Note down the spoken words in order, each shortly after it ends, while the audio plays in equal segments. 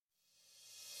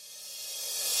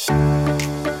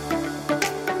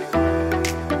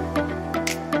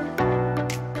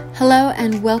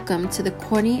and welcome to the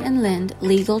Corny and Lind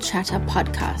Legal Chatter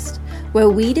podcast, where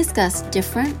we discuss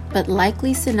different but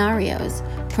likely scenarios,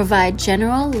 provide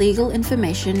general legal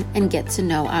information, and get to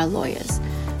know our lawyers.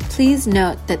 Please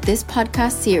note that this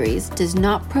podcast series does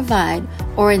not provide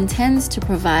or intends to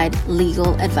provide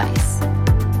legal advice.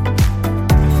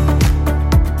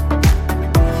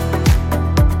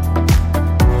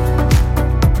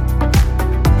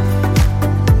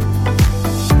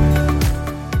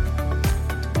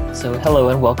 So hello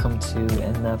and welcome to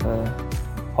another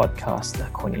podcast, the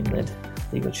Corny and Lind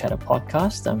Legal Chatter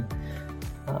podcast.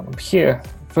 I'm here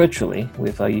virtually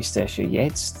with Eustacia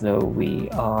Yates, though we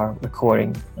are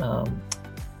recording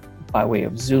by way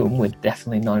of Zoom. We're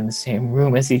definitely not in the same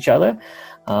room as each other,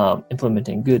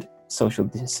 implementing good social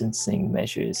distancing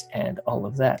measures and all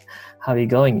of that. How are you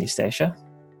going, Eustacia?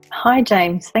 Hi,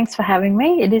 James. Thanks for having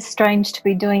me. It is strange to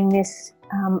be doing this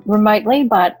remotely,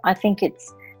 but I think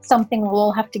it's something we'll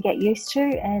all have to get used to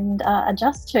and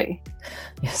adjust to.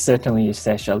 Yes, certainly,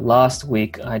 Eustacia. Last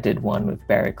week I did one with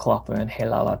Barry Klopper and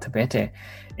Helala Tabete,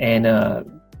 and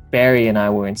Barry and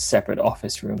I were in separate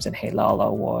office rooms and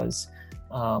Helala was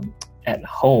at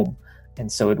home.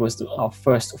 And so it was our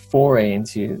first foray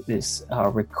into this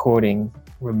recording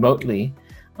remotely,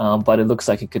 but it looks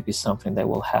like it could be something that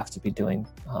we'll have to be doing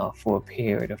for a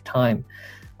period of time.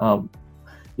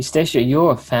 Eustacia,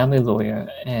 you're a family lawyer,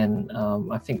 and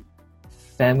I think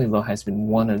family law has been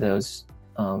one of those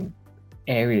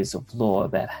areas of law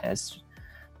that has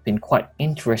been quite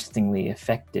interestingly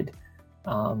affected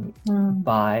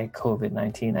by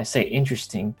COVID-19. I say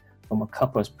interesting from a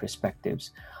couple of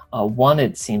perspectives. One,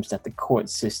 it seems that the court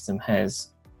system has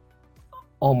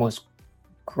almost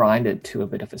grinded to a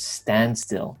bit of a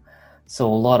standstill. So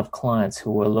a lot of clients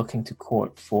who were looking to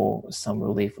court for some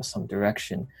relief or some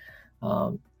direction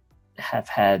have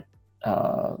had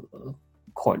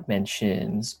court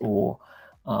mentions or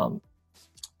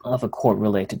other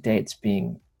court-related dates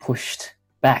being pushed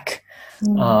back,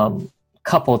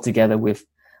 coupled together with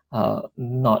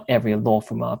not every law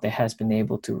firm out there has been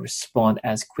able to respond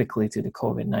as quickly to the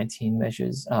COVID-19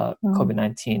 measures,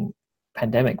 COVID-19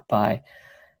 pandemic by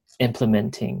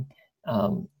implementing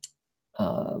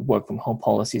work from home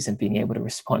policies and being able to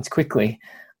respond quickly,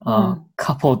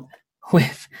 coupled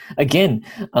with, again,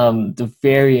 the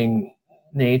varying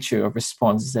nature of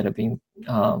responses that are being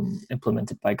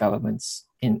implemented by governments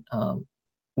in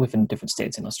within different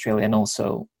states in Australia and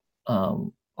also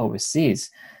overseas.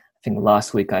 I think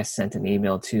last week I sent an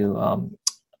email to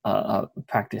a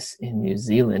practice in New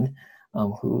Zealand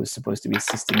who was supposed to be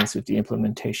assisting us with the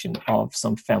implementation of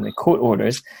some family court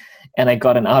orders. And I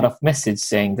got an out-of message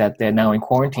saying that they're now in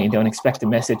quarantine. Don't expect a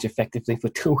message effectively for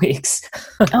 2 weeks.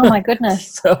 Oh, my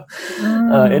goodness. So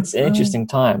it's interesting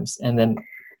times. And then,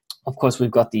 of course,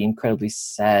 we've got the incredibly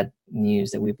sad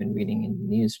news that we've been reading in the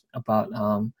news about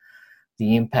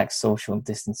the impact social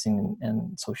distancing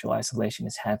and social isolation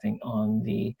is having on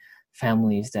the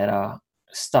families that are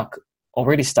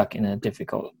already stuck in a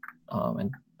difficult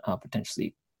and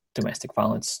potentially domestic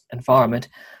violence environment,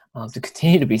 to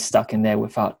continue to be stuck in there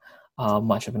without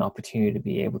much of an opportunity to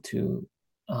be able to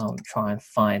try and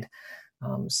find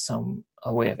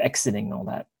a way of exiting all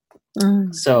that.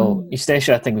 So,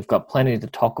 Eustacia, I think we've got plenty to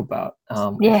talk about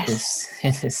in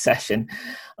this session.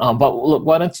 But look,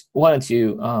 why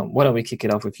don't we kick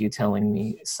it off with you telling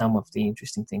me some of the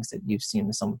interesting things that you've seen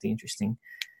and some of the interesting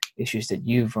issues that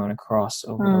you've run across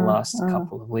over the last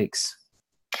couple of weeks?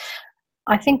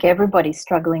 I think everybody's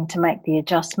struggling to make the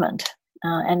adjustment,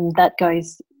 and that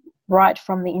goes right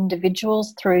from the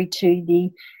individuals through to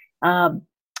the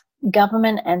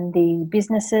government and the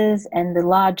businesses and the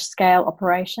large-scale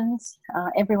operations.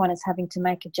 Everyone is having to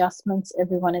make adjustments.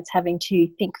 Everyone is having to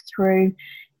think through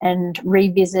and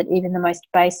revisit even the most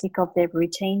basic of their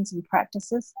routines and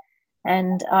practices.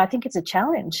 And I think it's a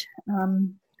challenge.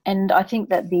 And I think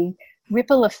that the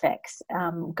ripple effects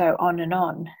go on and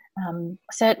on.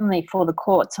 Certainly for the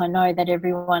courts, I know that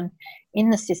everyone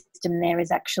in the system there is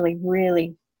actually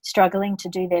really struggling to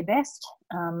do their best.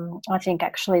 I think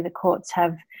actually the courts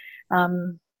have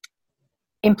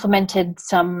implemented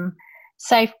some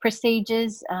safe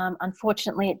procedures.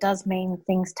 Unfortunately, it does mean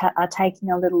things are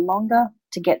taking a little longer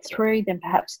to get through than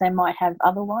perhaps they might have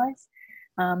otherwise.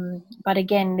 But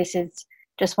again, this is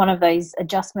just one of those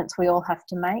adjustments we all have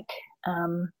to make.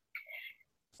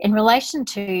 In relation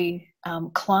to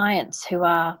clients who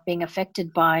are being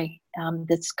affected by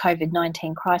this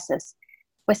COVID-19 crisis,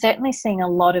 we're certainly seeing a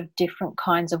lot of different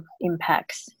kinds of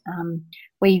impacts.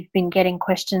 We've been getting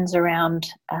questions around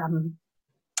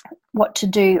what to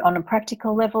do on a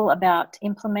practical level about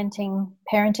implementing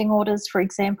parenting orders, for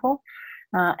example.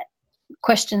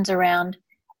 Questions around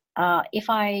if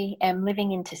I am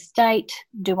living interstate,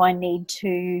 do I need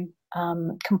to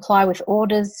comply with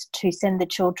orders to send the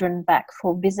children back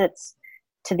for visits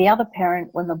to the other parent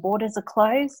when the borders are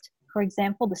closed, for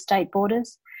example, the state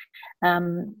borders?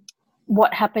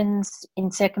 What happens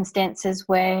in circumstances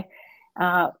where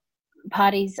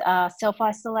parties are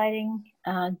self-isolating?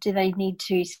 Do they need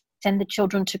to send the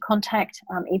children to contact,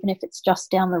 even if it's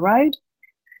just down the road?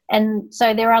 And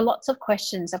so there are lots of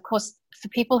questions. Of course, for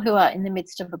people who are in the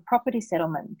midst of a property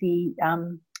settlement, the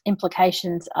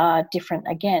implications are different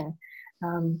again.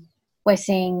 We're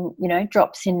seeing,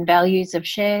 drops in values of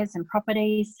shares and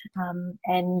properties,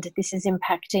 and this is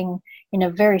impacting in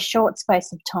a very short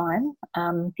space of time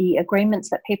the agreements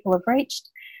that people have reached.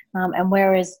 And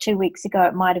whereas 2 weeks ago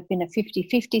it might have been a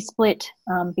 50-50 split,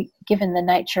 given the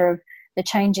nature of the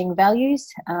changing values,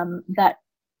 that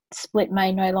split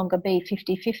may no longer be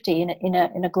 50-50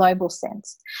 in a global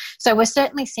sense. So we're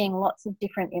certainly seeing lots of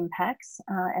different impacts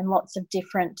and lots of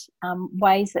different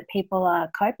ways that people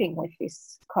are coping with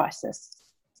this crisis.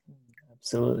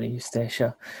 Absolutely,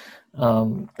 Eustacia.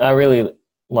 I really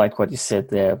like what you said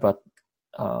there about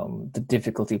the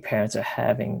difficulty parents are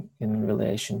having in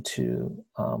relation to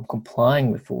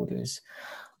complying with orders.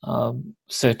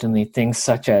 Certainly things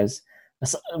such as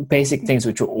basic things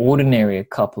which were ordinary a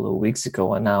couple of weeks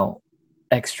ago are now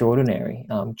extraordinary.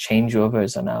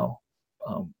 Changeovers are now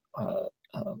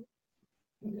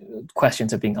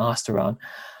questions are being asked around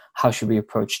how should we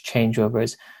approach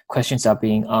changeovers. Questions are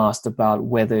being asked about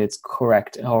whether it's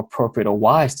correct or appropriate or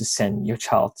wise to send your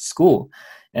child to school.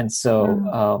 And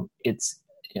so it's,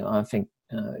 I think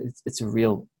it's a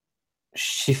real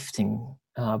shifting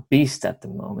beast at the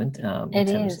moment. It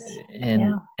is.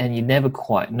 And you never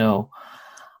quite know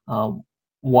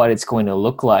what it's going to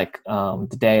look like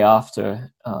the day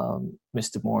after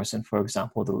Mr. Morrison, for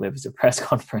example, delivers a press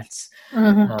conference.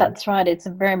 That's right. It's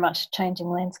a very much changing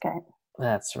landscape.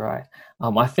 That's right.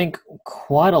 I think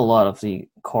quite a lot of the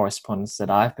correspondence that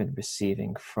I've been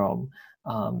receiving from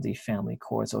the family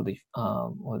courts or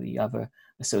the other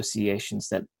associations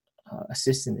that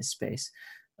assist in this space,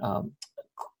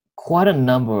 quite a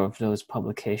number of those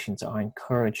publications are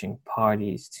encouraging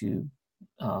parties to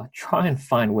try and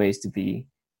find ways to be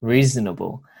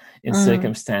reasonable in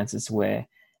circumstances where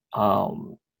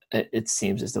it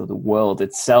seems as though the world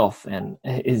itself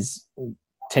is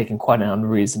taking quite an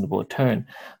unreasonable turn.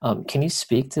 Can you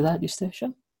speak to that,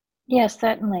 Eustacia? Yes,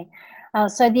 certainly.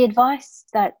 So the advice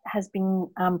that has been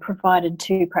provided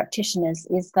to practitioners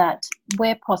is that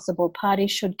where possible,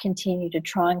 parties should continue to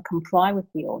try and comply with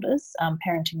the orders,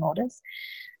 parenting orders.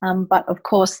 But of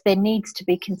course, there needs to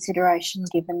be consideration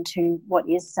given to what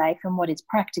is safe and what is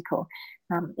practical.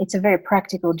 It's a very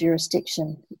practical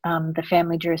jurisdiction, the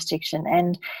family jurisdiction,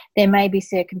 and there may be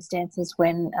circumstances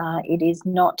when it is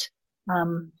not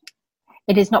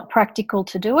practical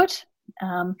to do it.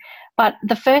 But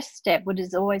the first step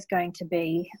is always going to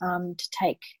be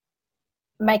to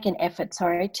make an effort,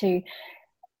 to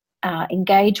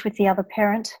engage with the other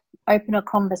parent, open a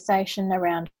conversation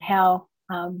around how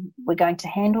we're going to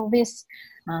handle this,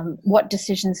 what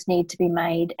decisions need to be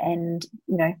made, and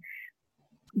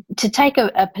to take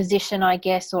a position, I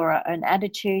guess, or an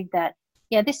attitude that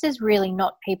this is really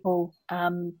not people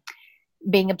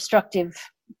being obstructive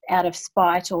out of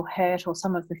spite or hurt or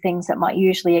some of the things that might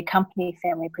usually accompany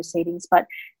family proceedings, but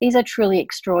these are truly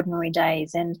extraordinary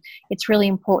days, and it's really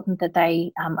important that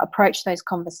they approach those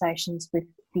conversations with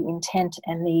the intent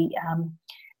and the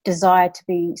desire to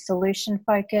be solution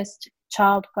focused,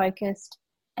 child focused,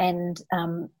 and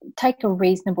take a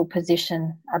reasonable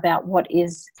position about what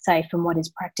is safe and what is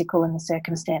practical in the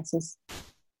circumstances.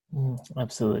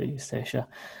 Absolutely, Eustacia.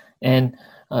 And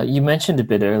you mentioned a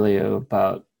bit earlier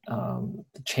about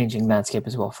the changing landscape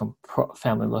as well from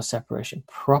family law separation,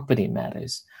 property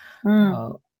matters,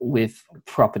 with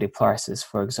property prices,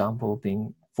 for example,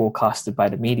 being forecasted by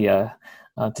the media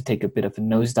to take a bit of a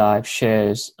nosedive,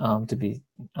 shares to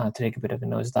take a bit of a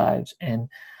nosedive, and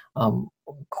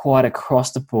quite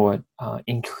across the board,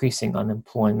 increasing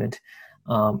unemployment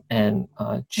and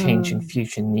changing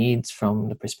future needs from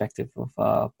the perspective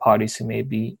of parties who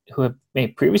may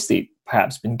previously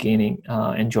perhaps been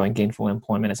enjoying gainful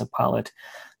employment as a pilot,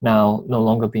 now no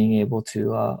longer being able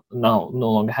to, no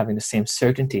longer having the same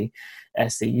certainty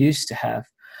as they used to have.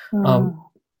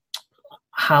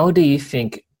 How do you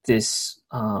think this,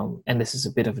 and this is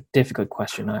a bit of a difficult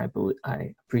question, I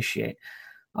appreciate,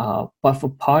 but for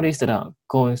parties that are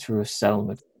going through a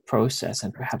settlement process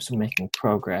and perhaps making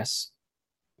progress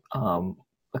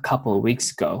a couple of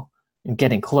weeks ago and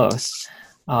getting close,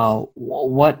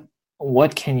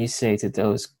 what can you say to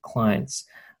those clients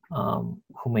who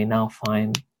may now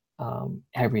find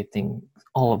everything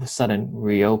all of a sudden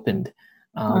reopened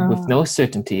with no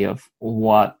certainty of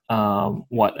what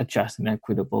a just and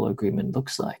equitable agreement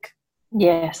looks like.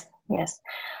 Yes.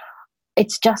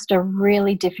 It's just a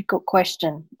really difficult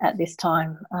question at this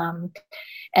time.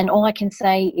 And all I can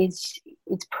say is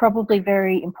it's probably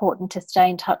very important to stay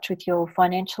in touch with your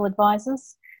financial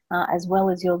advisors as well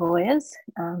as your lawyers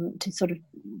to sort of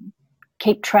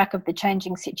keep track of the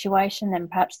changing situation and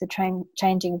perhaps the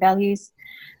changing values.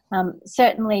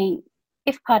 Certainly,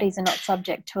 if parties are not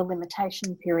subject to a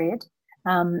limitation period,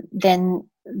 then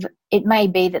it may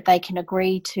be that they can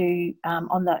agree to,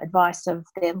 on the advice of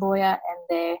their lawyer and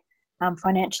their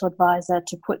financial advisor,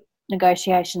 to put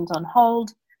negotiations on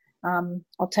hold.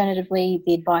 Alternatively,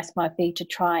 the advice might be to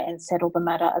try and settle the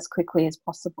matter as quickly as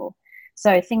possible.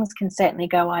 So things can certainly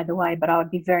go either way, but I would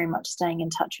be very much staying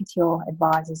in touch with your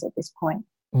advisors at this point.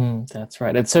 That's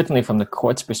right. And certainly from the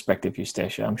court's perspective,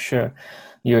 Eustacia, I'm sure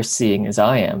you're seeing, as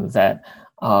I am, that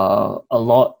a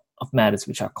lot of matters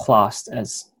which are classed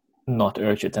as not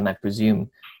urgent, and I presume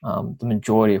the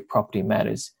majority of property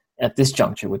matters at this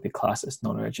juncture would be classed as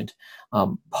non-urgent,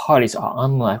 parties are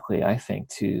unlikely, I think,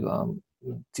 to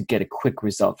get a quick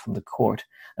result from the court.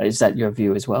 Is that your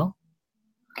view as well?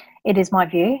 It is my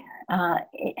view.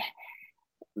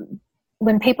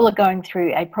 When people are going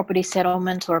through a property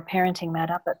settlement or a parenting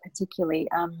matter, but particularly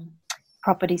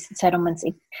property settlements,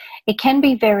 it can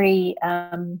be very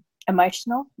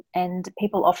emotional, and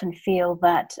people often feel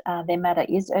that their matter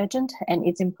is urgent and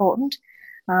it's important.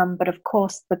 But of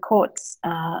course, the courts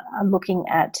are looking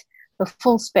at the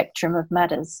full spectrum of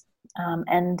matters.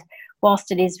 And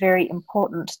whilst it is very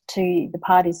important to the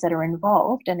parties that are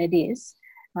involved, and it is,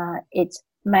 it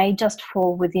may just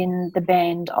fall within the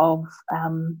band of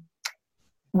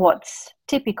what's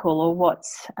typical or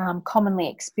what's commonly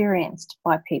experienced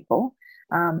by people,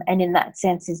 and in that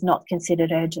sense is not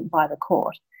considered urgent by the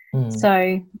court.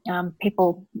 So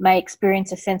people may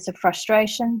experience a sense of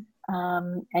frustration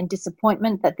and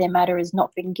disappointment that their matter has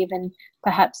not been given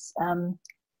perhaps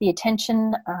the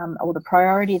attention or the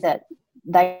priority that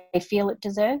they feel it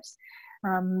deserves.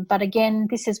 But again,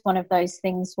 this is one of those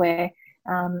things where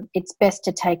it's best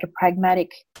to take a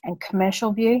pragmatic and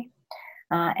commercial view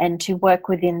and to work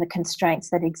within the constraints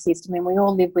that exist. I mean, we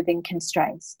all live within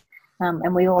constraints,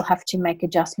 and we all have to make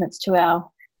adjustments to our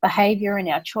behaviour and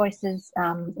our choices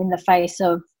in the face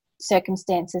of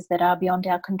circumstances that are beyond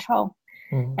our control.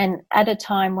 And at a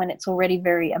time when it's already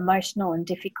very emotional and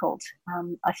difficult,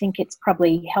 I think it's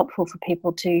probably helpful for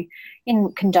people to,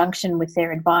 in conjunction with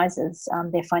their advisors,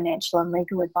 their financial and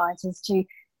legal advisors, to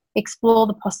explore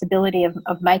the possibility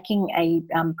of making a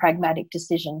pragmatic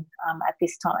decision at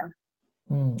this time.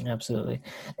 Absolutely.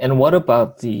 And what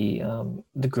about the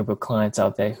group of clients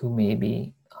out there who may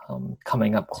be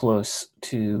coming up close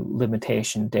to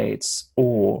limitation dates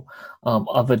or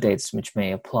other dates which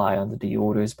may apply under the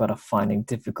orders, but are finding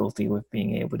difficulty with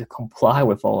being able to comply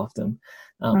with all of them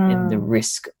in the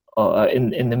risk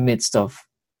in the midst of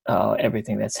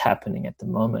everything that's happening at the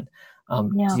moment?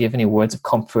 Do you have any words of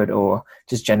comfort or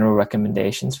just general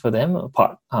recommendations for them?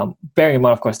 Apart, bearing in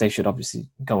mind, of course, they should obviously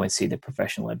go and see their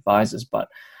professional advisors, but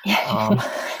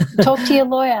talk to your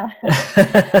lawyer.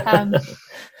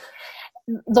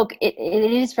 Look,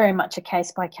 it is very much a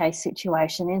case-by-case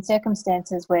situation. In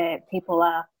circumstances where people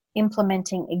are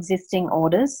implementing existing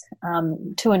orders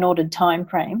to an ordered time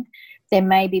frame, there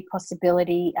may be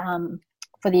possibility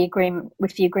for the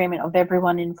agreement of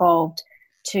everyone involved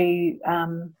to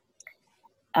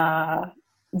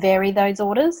vary those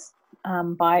orders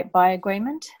by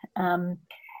agreement,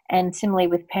 and similarly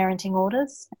with parenting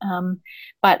orders.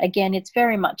 But again, it's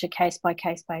very much a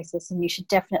case-by-case basis, and you should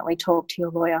definitely talk to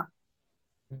your lawyer.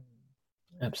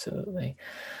 Absolutely.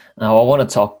 Now, I want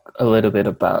to talk a little bit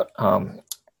about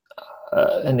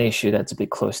an issue that's a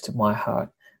bit close to my heart,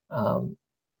 and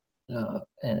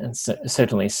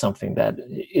certainly something that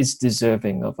is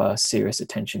deserving of serious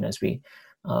attention as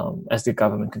the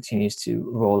government continues to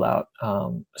roll out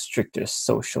stricter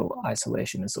social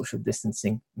isolation and social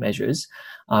distancing measures.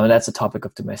 And that's a topic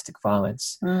of domestic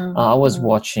violence. I was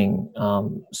watching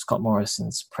Scott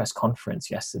Morrison's press conference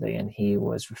yesterday, and he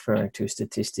was referring to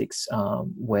statistics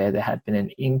where there had been an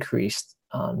increased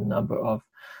number of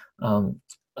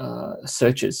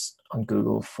searches on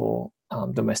Google for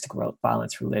domestic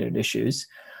violence related issues.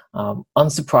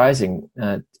 Unsurprising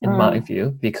in my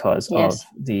view, because of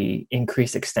the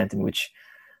increased extent in which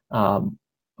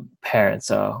parents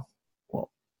and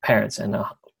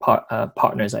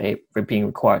partners are being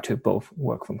required to both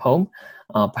work from home,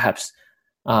 perhaps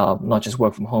not just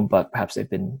work from home, but perhaps they've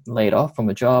been laid off from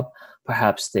a job,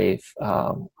 perhaps they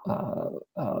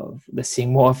see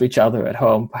more of each other at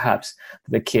home. Perhaps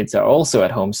the kids are also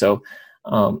at home. So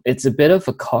it's a bit of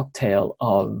a cocktail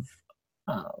of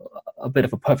a bit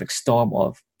of a perfect storm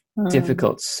of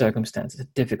difficult circumstances,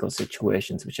 difficult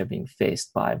situations which are being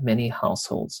faced by many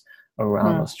households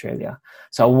around Australia.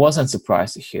 So I wasn't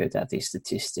surprised to hear that the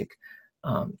statistic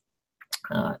or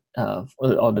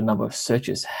the number of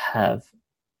searches have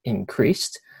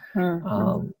increased.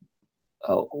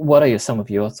 What are some of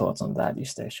your thoughts on that,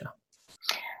 Eustacia?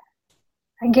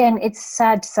 Again, it's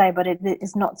sad to say, but it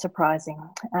is not surprising.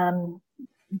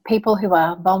 People who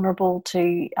are vulnerable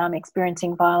to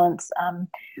experiencing violence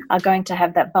are going to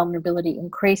have that vulnerability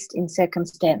increased in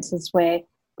circumstances where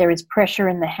there is pressure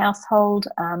in the household,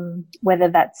 whether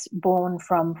that's born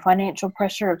from financial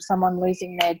pressure of someone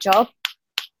losing their job.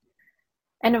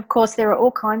 And of course, there are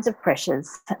all kinds of pressures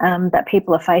that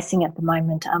people are facing at the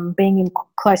moment. Being in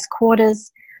close quarters,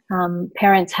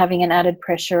 parents having an added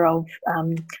pressure of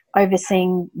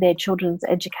overseeing their children's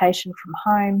education from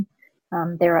home.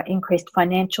 There are increased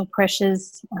financial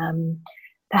pressures.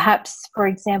 Perhaps, for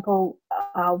example,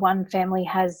 one family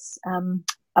has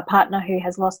a partner who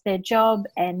has lost their job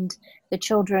and the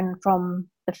children from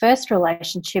the first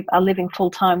relationship are living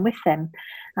full-time with them.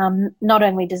 Not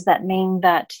only does that mean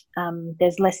that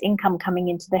there's less income coming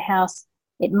into the house,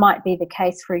 it might be the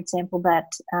case, for example,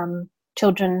 that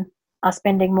children are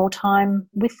spending more time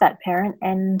with that parent,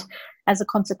 and as a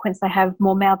consequence they have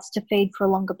more mouths to feed for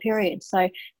a longer period. So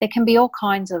there can be all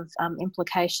kinds of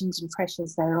implications and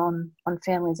pressures that are on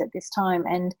families at this time,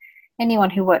 and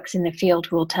anyone who works in the field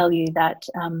will tell you that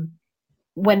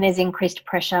when there's increased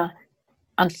pressure,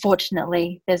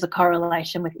 unfortunately there's a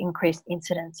correlation with increased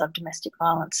incidents of domestic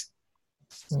violence.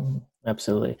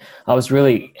 Absolutely. I was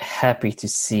really happy to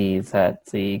see that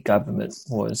the government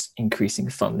was increasing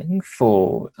funding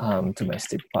for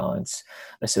domestic violence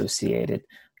associated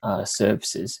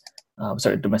services,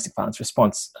 domestic violence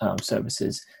response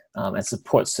services and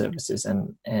support services,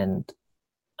 and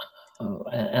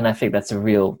I think that's a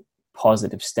real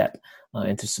positive step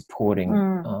into supporting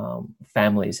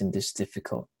families in this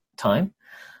difficult time.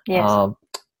 Yes.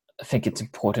 I think it's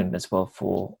important as well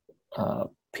for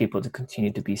people to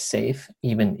continue to be safe,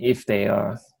 even if they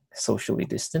are socially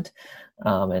distant,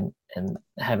 and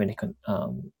having to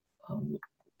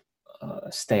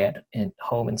stay at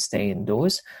home and stay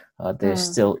indoors. There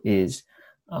still is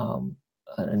a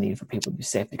need for people to be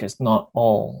safe, because not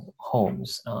all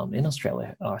homes in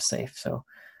Australia are safe. So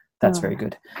that's very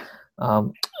good.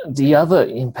 The other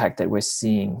impact that we're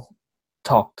seeing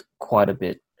talked quite a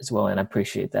bit as well, and I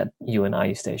appreciate that you and I,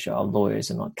 Eustacia, are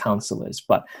lawyers and not counselors,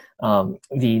 but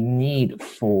the need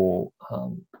for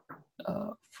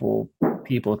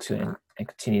people to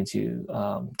continue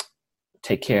to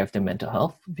take care of their mental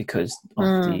health because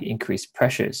of the increased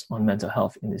pressures on mental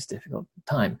health in this difficult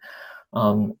time.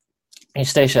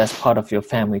 Eustacia, as part of your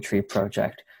Family Tree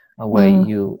project, where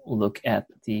you look at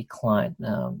the client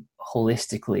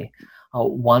holistically,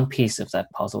 one piece of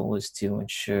that puzzle is to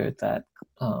ensure that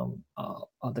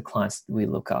the clients that we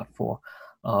look out for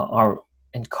are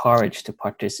encouraged to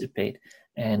participate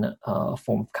in a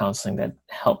form of counseling that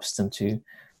helps them to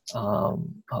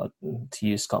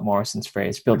use Scott Morrison's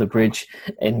phrase, build a bridge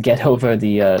and get over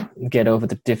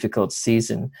the difficult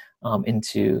season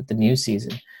into the new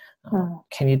season.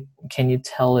 Can you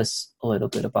tell us a little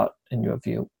bit about, in your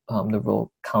view, the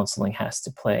role counseling has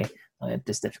to play at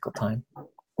this difficult time?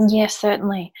 Yes,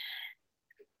 certainly.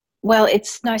 Well,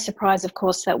 it's no surprise, of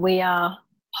course, that we are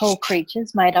whole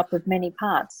creatures made up of many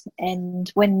parts,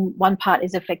 and when one part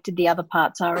is affected, the other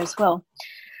parts are as well.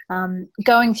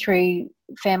 Going through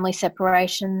family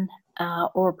separation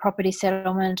or a property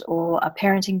settlement or a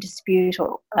parenting dispute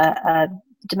or a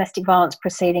domestic violence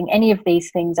proceeding, any of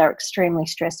these things are extremely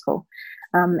stressful.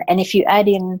 And if you add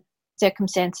in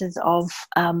circumstances of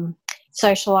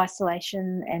social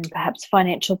isolation and perhaps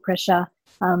financial pressure,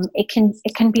 it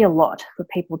can be a lot for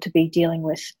people to be dealing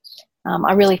with.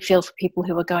 I really feel for people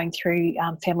who are going through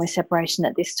family separation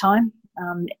at this time.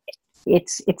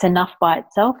 It's enough by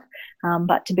itself,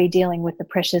 but to be dealing with the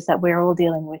pressures that we're all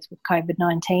dealing with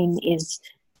COVID-19 is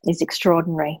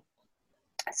extraordinary.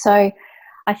 So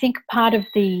I think part of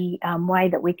the way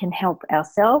that we can help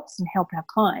ourselves and help our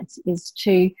clients is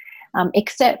to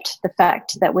accept the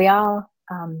fact that we are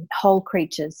whole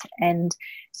creatures, and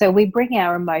so we bring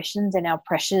our emotions and our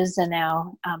pressures and our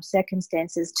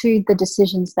circumstances to the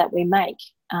decisions that we make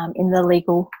in the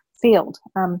legal field.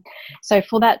 So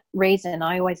for that reason,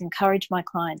 I always encourage my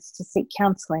clients to seek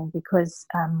counselling, because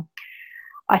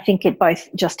I think it both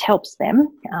just helps them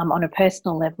on a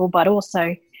personal level, but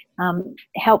also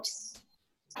helps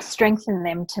strengthen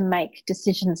them to make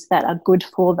decisions that are good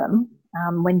for them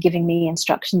when giving me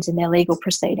instructions in their legal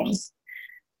proceedings.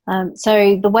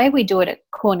 So the way we do it at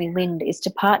Corny Lind is to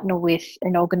partner with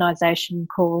an organisation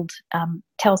called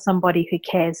Tell Somebody Who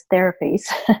Cares Therapies.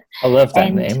 I love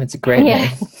that name. It's a great name.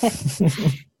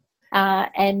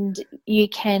 And you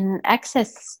can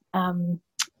access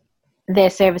their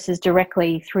services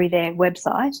directly through their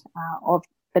website,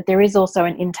 but there is also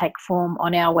an intake form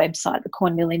on our website, the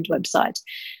Corny Lind website.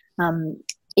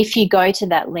 If you go to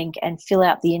that link and fill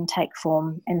out the intake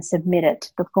form and submit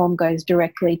it, the form goes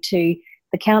directly to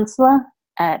the counsellor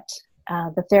at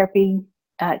the therapy,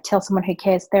 Tell Someone Who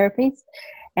Cares Therapies,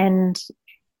 and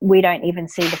we don't even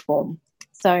see the form.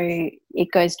 So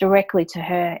it goes directly to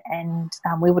her, and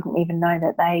we wouldn't even know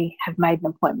that they have made an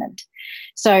appointment.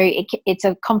 So it's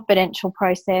a confidential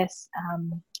process,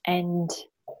 and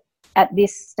at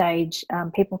this stage,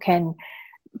 people can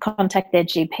contact their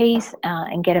GPs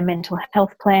and get a mental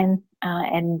health plan,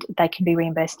 and they can be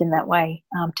reimbursed in that way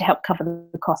to help cover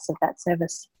the costs of that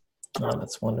service. Oh,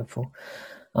 that's wonderful.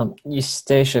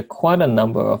 Eustacia, quite a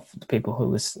number of the people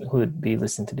who would be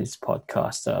listening to this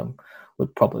podcast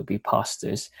would probably be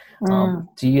pastors.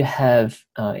 Do you have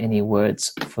any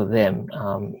words for them?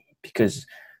 Because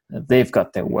they've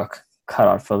got their work cut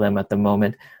out for them at the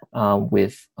moment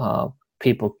with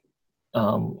people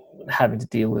having to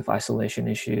deal with isolation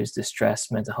issues,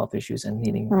 distress, mental health issues, and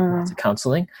needing lots of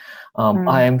counseling.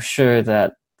 I am sure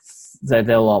that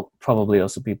they'll all probably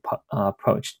also be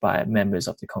approached by members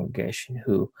of the congregation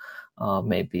who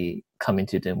may be coming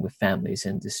to them with families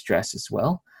in distress as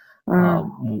well.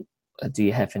 Do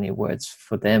you have any words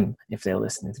for them if they're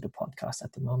listening to the podcast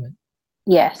at the moment?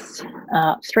 Yes.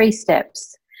 3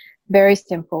 steps. Very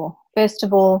simple. First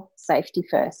of all, safety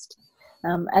first.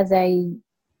 As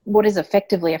what is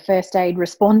effectively a first aid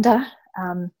responder,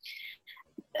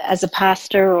 as a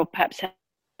pastor or perhaps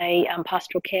a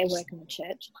pastoral care worker in the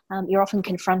church, you're often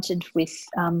confronted with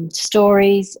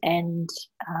stories and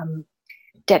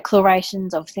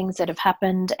declarations of things that have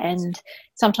happened, and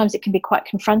sometimes it can be quite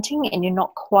confronting and you're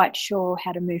not quite sure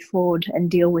how to move forward and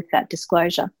deal with that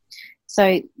disclosure.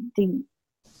 So the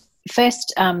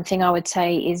first thing I would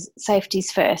say is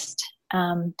safety's first.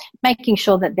 Making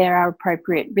sure that there are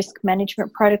appropriate risk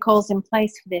management protocols in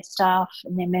place for their staff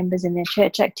and their members in their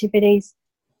church activities.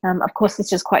 Of course,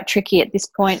 this is quite tricky at this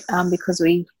point because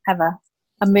we have a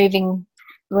moving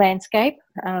landscape,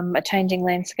 a changing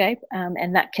landscape,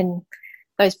 and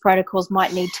those protocols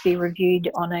might need to be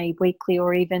reviewed on a weekly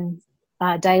or even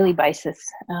daily basis.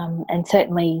 And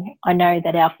certainly I know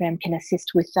that our firm can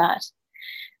assist with that.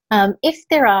 If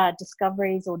there are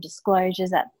discoveries or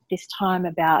disclosures at this time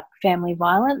about family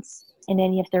violence in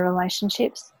any of the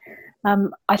relationships,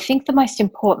 I think the most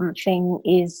important thing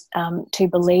is to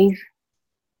believe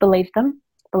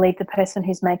the person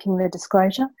who's making the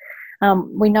disclosure.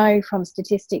 We know from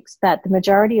statistics that the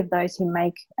majority of those who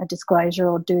make a disclosure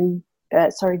or do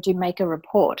make a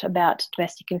report about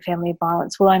domestic and family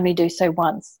violence will only do so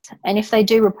once. And if they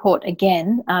do report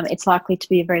again, it's likely to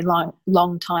be a very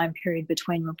long time period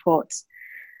between reports.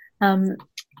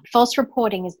 False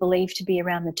reporting is believed to be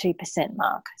around the 2%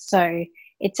 mark. So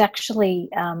it's actually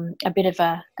a bit of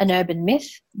an urban myth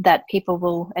that people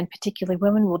will, and particularly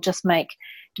women, will just make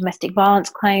domestic violence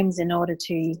claims in order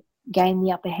to gain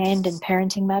the upper hand in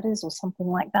parenting matters or something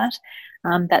like that.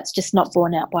 That's just not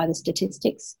borne out by the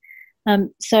statistics.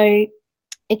 So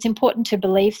it's important to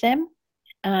believe them,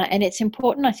 and it's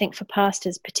important, I think, for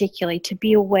pastors particularly to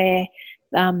be aware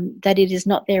that it is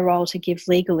not their role to give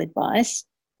legal advice,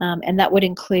 and that would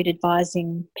include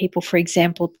advising people, for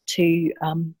example, to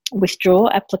withdraw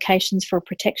applications for a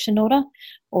protection order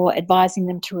or advising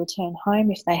them to return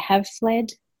home if they have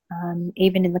fled,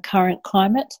 even in the current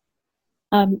climate.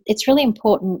 It's really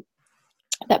important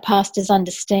that pastors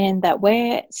understand that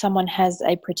where someone has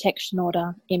a protection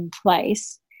order in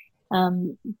place,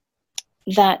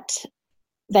 that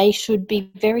they should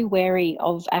be very wary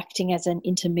of acting as an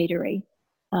intermediary.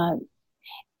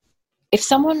 If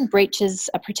someone breaches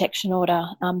a protection order,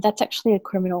 that's actually a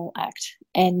criminal act.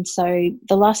 And so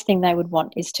the last thing they would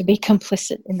want is to be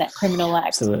complicit in that criminal act.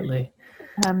 Absolutely.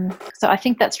 So I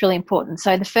think that's really important.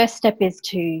 So the first step is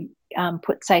to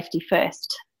put safety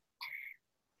first.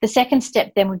 The second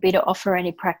step then would be to offer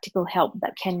any practical help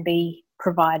that can be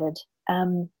provided.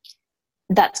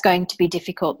 That's going to be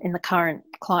difficult in the current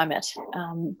climate,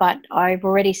 but I've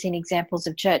already seen examples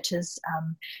of churches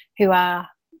who are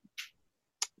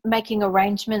making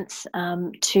arrangements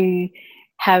to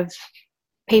have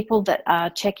people that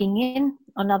are checking in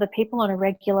on other people on a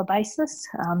regular basis,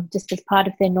 just as part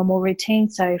of their normal routine.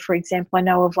 So, for example, I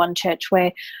know of one church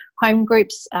where Home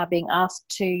groups are being asked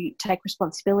to take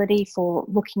responsibility for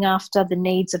looking after the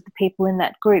needs of the people in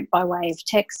that group by way of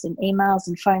text and emails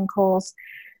and phone calls.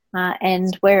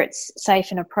 And where it's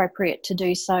safe and appropriate to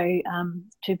do so,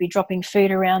 to be dropping food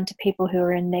around to people who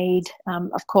are in need.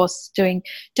 Of course, doing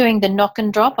the knock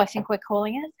and drop, I think we're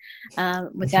calling it,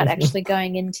 without actually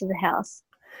going into the house.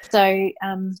 So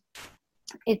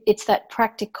it's that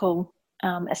practical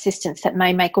assistance that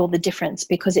may make all the difference,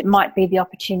 because it might be the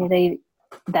opportunity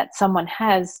that someone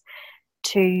has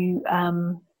to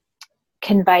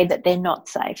convey that they're not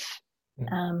safe.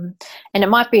 And it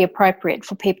might be appropriate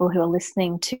for people who are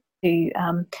listening to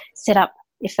set up,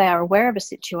 if they are aware of a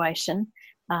situation,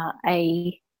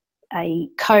 a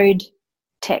code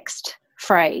text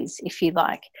phrase, if you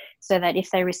like, so that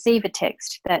if they receive a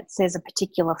text that says a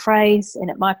particular phrase, and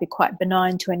it might be quite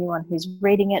benign to anyone who's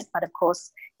reading it, but of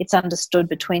course it's understood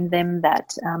between them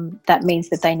that that means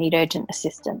that they need urgent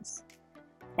assistance.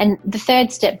 And the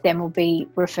third step then will be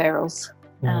referrals.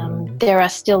 There are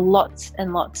still lots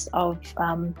and lots of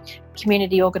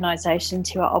community organisations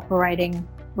who are operating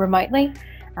remotely.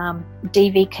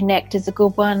 DV Connect is a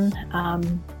good one.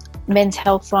 Men's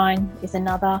Healthline is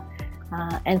another.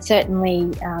 And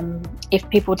certainly if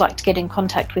people would like to get in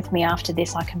contact with me after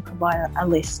this, I can provide a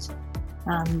list.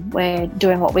 We're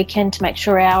doing what we can to make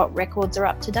sure our records are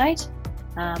up to date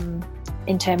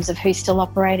in terms of who's still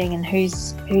operating and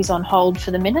who's on hold for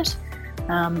the minute.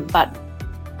 But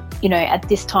you know, at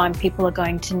this time, people are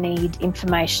going to need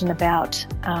information about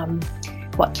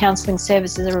what counselling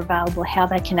services are available, how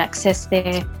they can access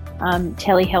their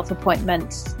telehealth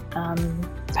appointments.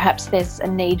 Perhaps there's a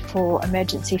need for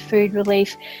emergency food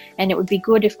relief, and it would be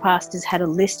good if pastors had a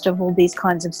list of all these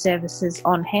kinds of services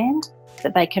on hand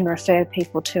that they can refer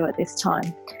people to at this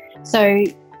time. So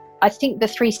I think the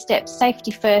 3 steps: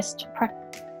 safety first,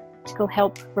 practical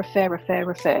help,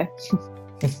 refer.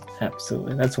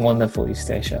 Absolutely. That's wonderful,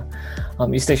 Eustacia.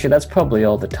 Eustacia, that's probably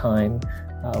all the time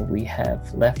we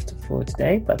have left for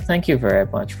today, but thank you very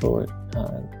much for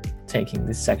taking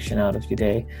this section out of your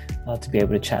day to be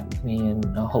able to chat with me and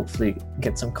hopefully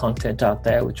get some content out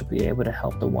there which will be able to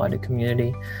help the wider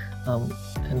community and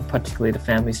particularly the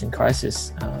families in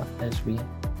crisis as we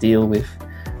deal with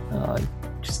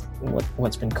just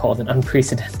what's been called an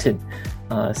unprecedented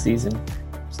season.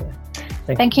 So,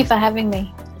 thank you for having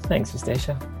me. Thanks,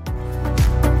 Eustacia.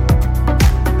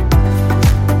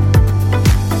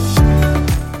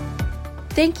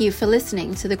 Thank you for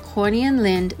listening to the Corny and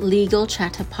Lind Legal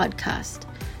Chatter podcast.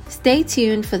 Stay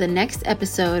tuned for the next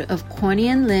episode of Corny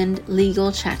and Lind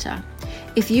Legal Chatter.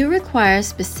 If you require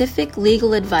specific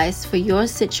legal advice for your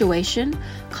situation,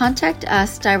 contact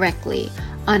us directly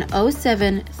on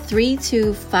 07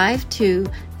 3252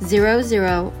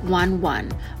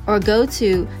 0011 or go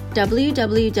to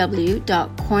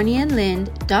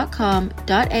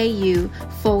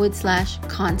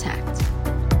www.cornyandlind.com.au/contact.